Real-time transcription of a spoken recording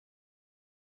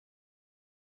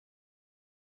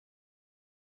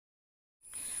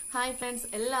Hi friends,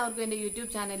 എല്ലാവർക്കും എൻ്റെ YouTube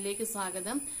ചാനലിലേക്ക്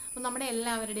സ്വാഗതം. അപ്പോൾ നമ്മുടെ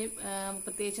എല്ലാവരുടെയും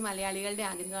പ്രത്യേകിച്ച് മലയാളികളുടെ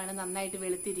ആഗ്രഹമാണ് നന്നായിട്ട്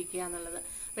വെളുത്തിരിക്കുക എന്നുള്ളത്.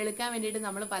 വെളുക്കാൻ വേണ്ടിയിട്ട്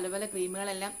നമ്മൾ പല പല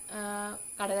ക്രീമുകളെല്ലാം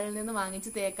കടകളിൽ നിന്ന്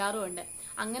വാങ്ങിച്ച് തേക്കാറുമുണ്ട്.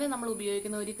 അങ്ങനെ നമ്മൾ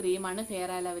ഉപയോഗിക്കുന്ന ഒരു ക്രീമാണ്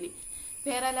fair and lovely.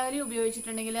 Fair and lovely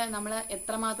ഉപയോഗിച്ചിട്ടുണ്ടെങ്കിൽ നമ്മൾ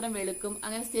എത്രമാത്രം വെളുക്കും,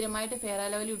 അങ്ങനെ സ്ഥിരമായിട്ട് ഫെയർ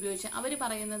ആൻഡ് ലവ്ലി ഉപയോഗിച്ച് അവർ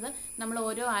പറയുന്നത് നമ്മൾ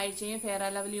ഓരോ ആഴ്ചയും ഫെയർ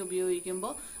ആൻഡ് ലവ്ലി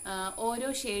ഉപയോഗിക്കുമ്പോൾ ഓരോ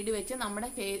ഷെയ്ഡ് വെച്ച്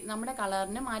നമ്മുടെ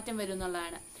കളറിന് മാറ്റം വരും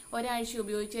എന്നുള്ളതാണ്. ഒരാഴ്ച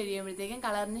ഉപയോഗിച്ച് കഴിയുമ്പോഴത്തേക്കും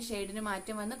കളറിന് ഷെയ്ഡിന്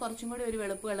മാറ്റം വന്ന് കുറച്ചും കൂടി ഒരു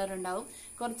വെളുപ്പ് കളർ ഉണ്ടാവും.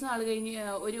 കുറച്ച് നാൾ കഴിഞ്ഞ്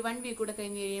ഒരു 1 വീക്ക് കൂടെ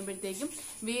കഴിഞ്ഞ് കഴിയുമ്പോഴത്തേക്കും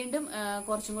വീണ്ടും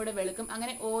കുറച്ചും കൂടെ വെളുക്കും.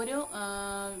 അങ്ങനെ ഓരോ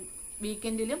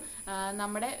വീക്കെൻഡിലും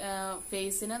നമ്മുടെ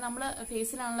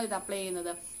ഫേസിലാണല്ലോ ഇത് അപ്ലൈ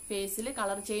ചെയ്യുന്നത്. ഫേസിൽ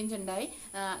കളർ ചേഞ്ച് ഉണ്ടായി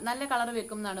നല്ല കളർ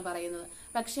വെക്കും എന്നാണ് പറയുന്നത്.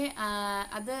 പക്ഷെ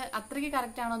അത് അത്രയ്ക്ക്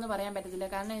കറക്റ്റ് ആണോ എന്ന് പറയാൻ പറ്റത്തില്ല.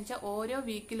 കാരണം എന്ന് വെച്ചാൽ ഓരോ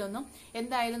വീക്കിലൊന്നും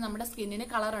എന്തായാലും നമ്മുടെ സ്കിന്നിന്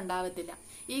കളർ ഉണ്ടാവത്തില്ല.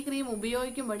 ഈ ക്രീം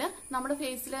ഉപയോഗിക്കുമ്പോൾ നമ്മുടെ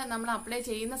ഫേസിൽ നമ്മൾ അപ്ലൈ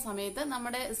ചെയ്യുന്ന സമയത്ത്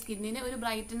നമ്മുടെ സ്കിന്നിന് ഒരു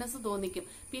ബ്രൈറ്റ്നെസ് തോന്നിക്കും.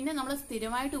 പിന്നെ നമ്മൾ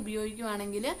സ്ഥിരമായിട്ട്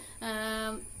ഉപയോഗിക്കുവാണെങ്കിൽ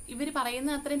ഇവർ പറയുന്ന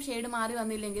അത്രയും ഷെയ്ഡ് മാറി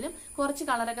വന്നില്ലെങ്കിലും കുറച്ച്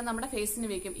കളറൊക്കെ നമ്മുടെ ഫേസിന്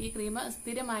വെക്കും. ഈ ക്രീം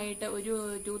സ്ഥിരമായിട്ട് ഒരു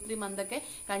 2-3 മന്തൊക്കെ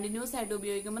കണ്ടിന്യൂസ് ആയിട്ട്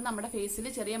ഉപയോഗിക്കുമ്പോൾ നമ്മുടെ ഫേസിൽ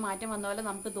ചെറിയ മാറ്റം വന്ന പോലെ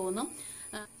നമുക്ക് തോന്നും.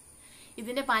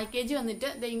 ഇതിന്റെ പാക്കേജ്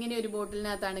വന്നിട്ട് ഇങ്ങനെ ഒരു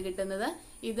ബോട്ടിലിനകത്താണ് കിട്ടുന്നത്.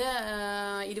 ഇത്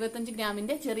 25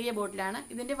 ഗ്രാമിന്റെ ചെറിയ ബോട്ടിലാണ്.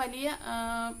 ഇതിന്റെ വലിയ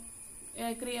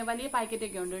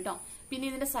പാക്കറ്റൊക്കെ ഉണ്ട് കേട്ടോ. പിന്നെ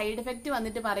ഇതിന്റെ സൈഡ് എഫക്റ്റ്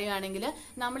വന്നിട്ട് പറയുകയാണെങ്കിൽ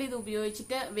നമ്മൾ ഇത്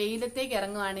ഉപയോഗിച്ചിട്ട് വെയിലത്തേക്ക്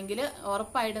ഇറങ്ങുവാണെങ്കിൽ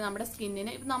ഉറപ്പായിട്ട് നമ്മുടെ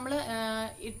സ്കിന്നിന് നമ്മൾ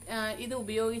ഇത്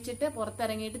ഉപയോഗിച്ചിട്ട്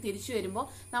പുറത്തിറങ്ങിയിട്ട് തിരിച്ചു വരുമ്പോൾ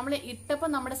നമ്മൾ ഇട്ടപ്പോൾ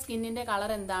നമ്മുടെ സ്കിന്നിന്റെ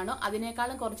കളർ എന്താണോ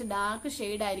അതിനേക്കാളും കുറച്ച് ഡാർക്ക്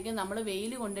ഷെയ്ഡ് ആയിരിക്കും നമ്മൾ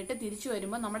വെയിൽ കൊണ്ടിട്ട് തിരിച്ചു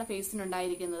വരുമ്പോൾ നമ്മുടെ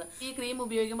ഫേസിനുണ്ടായിരിക്കുന്നത്. ഈ ക്രീം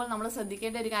ഉപയോഗിക്കുമ്പോൾ നമ്മൾ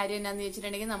ശ്രദ്ധിക്കേണ്ട ഒരു കാര്യം എന്താണെന്ന്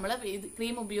വെച്ചിട്ടുണ്ടെങ്കിൽ നമ്മൾ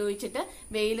ക്രീം ഉപയോഗിച്ചിട്ട്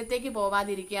വെയിലത്തേക്ക്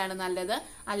പോവാതിരിക്കുകയാണ് നല്ലത്.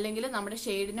 അല്ലെങ്കിൽ നമ്മുടെ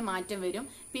ഷെയ്ഡിന് മാറ്റം വരും.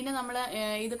 പിന്നെ നമ്മൾ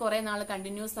ഇത് കുറെ നാൾ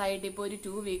കണ്ടിന്യൂസ് ആയിട്ട് ഇപ്പോൾ ഒരു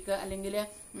 2 വീക്ക് അല്ലെങ്കിൽ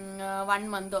 1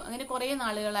 മന്തോ അങ്ങനെ കുറെ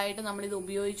നാളുകളായിട്ട് നമ്മൾ ഇത്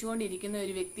ഉപയോഗിച്ചുകൊണ്ടിരിക്കുന്ന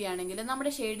ഒരു വ്യക്തിയാണെങ്കിൽ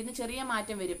നമ്മുടെ ഷെയ്ഡിന് ചെറിയ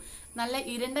മാറ്റം വരും. നല്ല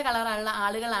ഇരുണ്ട കളറുള്ള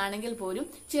ആളുകളാണെങ്കിൽ പോലും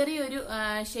ചെറിയൊരു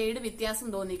ഷെയ്ഡ് വ്യത്യാസം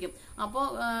തോന്നിക്കും. അപ്പോൾ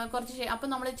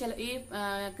നമ്മൾ ഈ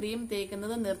ക്രീം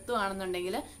തേക്കുന്നത്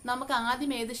നിർത്തുവാണെന്നുണ്ടെങ്കിൽ നമുക്ക്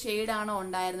ആദ്യം ഏത് ഷെയ്ഡാണോ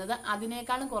ഉണ്ടായിരുന്നത്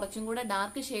അതിനേക്കാളും കുറച്ചും കൂടെ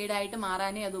ഡാർക്ക് ഷെയ്ഡായിട്ട്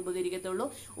മാറാനേ അത് ഉപകരിക്കത്തുള്ളൂ.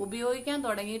 ഉപയോഗിക്കാൻ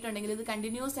തുടങ്ങിയിട്ടുണ്ടെങ്കിൽ ഇത്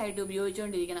കണ്ടിന്യൂസ് ആയിട്ട്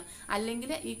ഉപയോഗിച്ചുകൊണ്ടിരിക്കണം.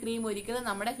 അല്ലെങ്കിൽ ഈ ക്രീം ഒരിക്കലും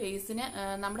നമ്മുടെ ഫേസിന്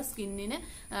നമ്മുടെ സ്കിന്നിന്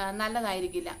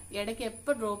നല്ലതായിരിക്കില്ല. ഇടയ്ക്ക്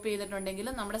എപ്പോൾ ഡ്രോപ്പ്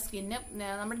ചെയ്തിട്ടുണ്ടെങ്കിലും നമ്മുടെ സ്കിന്ന്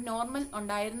നമ്മുടെ നോർമൽ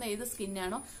ഉണ്ടായിരുന്ന ഏത്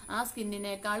സ്കിന്നാണോ ആ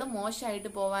സ്കിന്നിനേക്കാളും മോശമായിട്ട്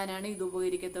പോവാനാണ് ഇത്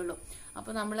ഉപകരിക്കത്തുള്ളൂ.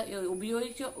 അപ്പൊ നമ്മൾ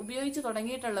ഉപയോഗിച്ച്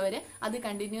തുടങ്ങിയിട്ടുള്ളവര് അത്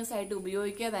കണ്ടിന്യൂസ് ആയിട്ട്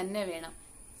ഉപയോഗിക്കുക തന്നെ വേണം.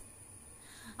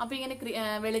 അപ്പൊ ഇങ്ങനെ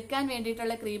വെളുക്കാൻ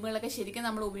വേണ്ടിയിട്ടുള്ള ക്രീമുകളൊക്കെ ശരിക്കും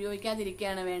നമ്മൾ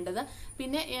ഉപയോഗിക്കാതിരിക്കുകയാണ് വേണ്ടത്.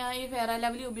 പിന്നെ ഈ ഫെയർ ആൻഡ്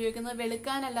ലവ്ലി ഉപയോഗിക്കുന്നത്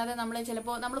വെളുക്കാനല്ലാതെ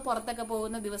നമ്മൾ പുറത്തൊക്കെ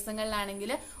പോകുന്ന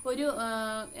ദിവസങ്ങളിലാണെങ്കിൽ ഒരു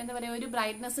ഒരു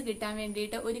ബ്രൈറ്റ്നസ് കിട്ടാൻ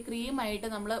വേണ്ടിയിട്ട് ഒരു ക്രീമായിട്ട്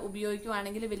നമ്മൾ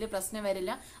ഉപയോഗിക്കുവാണെങ്കിൽ വലിയ പ്രശ്നം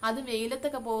വരില്ല. അത്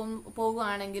വെയിലത്തൊക്കെ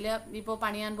പോകുവാണെങ്കിൽ ഇപ്പോൾ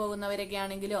പണിയാൻ പോകുന്നവരൊക്കെ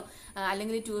ആണെങ്കിലോ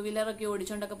അല്ലെങ്കിൽ 2 വീലറൊക്കെ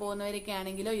ഓടിച്ചുകൊണ്ടൊക്കെ പോകുന്നവരൊക്കെ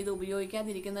ആണെങ്കിലോ ഇത്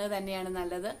ഉപയോഗിക്കാതിരിക്കുന്നത് തന്നെയാണ്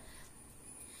നല്ലത്.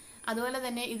 അതുപോലെ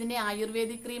തന്നെ ഇതിന്റെ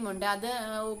ആയുർവേദിക് ക്രീം ഉണ്ട്. അത്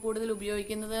കൂടുതൽ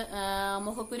ഉപയോഗിക്കുന്നത്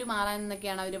മുഖക്കുരു മാറാൻ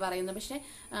എന്നൊക്കെയാണ് അവർ പറയുന്നത്. പക്ഷെ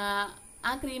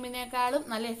ആ ക്രീമിനേക്കാളും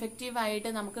നല്ല എഫക്റ്റീവായിട്ട്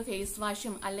നമുക്ക് ഫേസ്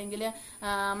വാഷും അല്ലെങ്കിൽ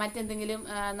മറ്റെന്തെങ്കിലും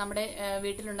നമ്മുടെ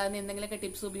വീട്ടിലുണ്ടാകുന്ന എന്തെങ്കിലുമൊക്കെ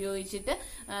ടിപ്സ് ഉപയോഗിച്ചിട്ട്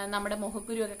നമ്മുടെ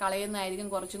മുഖക്കുരു ഒക്കെ കളയുന്നതായിരിക്കും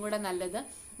കുറച്ചും കൂടെ നല്ലത്.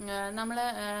 നമ്മൾ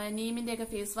നീമിന്റെ ഒക്കെ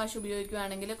ഫേസ് വാഷ്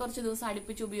ഉപയോഗിക്കുകയാണെങ്കിൽ കുറച്ച് ദിവസം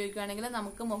അടുപ്പിച്ച് ഉപയോഗിക്കുകയാണെങ്കിൽ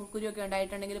നമുക്ക് മുഖക്കുരു ഒക്കെ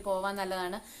ഉണ്ടായിട്ടുണ്ടെങ്കിൽ പോവാൻ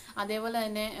നല്ലതാണ്. അതേപോലെ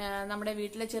തന്നെ നമ്മുടെ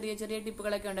വീട്ടിലെ ചെറിയ ചെറിയ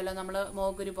ടിപ്പുകളൊക്കെ ഉണ്ടല്ലോ നമ്മൾ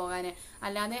മുഖക്കുരു പോകാന്.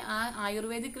 അല്ലാതെ ആ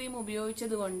ആയുർവേദിക് ക്രീം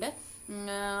ഉപയോഗിച്ചത് കൊണ്ട്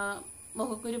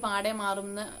മുഖക്കുരു പാടെ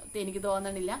മാറുമെന്ന് എനിക്ക്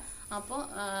തോന്നണില്ല. അപ്പോൾ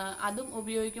അതും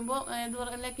ഉപയോഗിക്കുമ്പോൾ എന്താ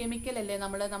പറയുക കെമിക്കൽ അല്ലേ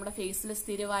നമ്മുടെ ഫേസിൽ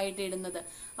സ്ഥിരമായിട്ട് ഇടുന്നത്.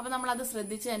 അപ്പൊ നമ്മൾ അത്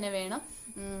ശ്രദ്ധിച്ച് തന്നെ വേണം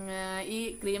ഈ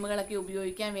ക്രീമുകളൊക്കെ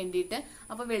ഉപയോഗിക്കാൻ വേണ്ടിയിട്ട്.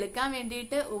 അപ്പൊ വെളുക്കാൻ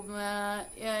വേണ്ടിയിട്ട്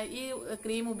ഈ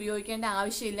ക്രീം ഉപയോഗിക്കേണ്ട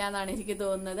ആവശ്യമില്ല എന്നാണ് എനിക്ക്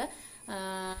തോന്നുന്നത്.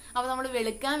 അപ്പൊ നമ്മൾ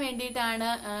വെളുക്കാൻ വേണ്ടിയിട്ടാണ്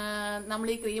നമ്മൾ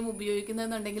ഈ ക്രീം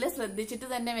ഉപയോഗിക്കുന്നതെന്നുണ്ടെങ്കിൽ ശ്രദ്ധിച്ചിട്ട്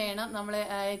തന്നെ വേണം നമ്മൾ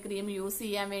ക്രീം യൂസ്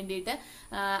ചെയ്യാൻ വേണ്ടിയിട്ട്.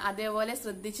 അതേപോലെ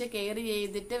ശ്രദ്ധിച്ച് കെയർ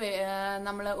ചെയ്തിട്ട്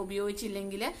നമ്മൾ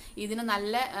ഉപയോഗിച്ചില്ലെങ്കിൽ ഇതിന്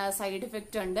നല്ല സൈഡ്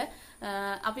എഫക്റ്റ് ഉണ്ട്.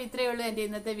 അപ്പൊ ഇത്രയേ ഉള്ളൂ എന്റെ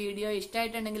ഇന്നത്തെ വീഡിയോ.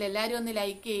 ഇഷ്ടമായിട്ടുണ്ടെങ്കിൽ എല്ലാവരും ഒന്ന്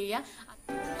ലൈക്ക് ചെയ്യുക.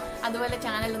 അതുപോലെ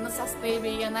ചാനൽ ഒന്ന് സബ്സ്ക്രൈബ്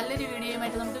ചെയ്യുക. നല്ലൊരു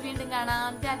വീഡിയോയുമായിട്ട് നമുക്ക് വീണ്ടും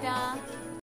കാണാം. ടാറ്റാ.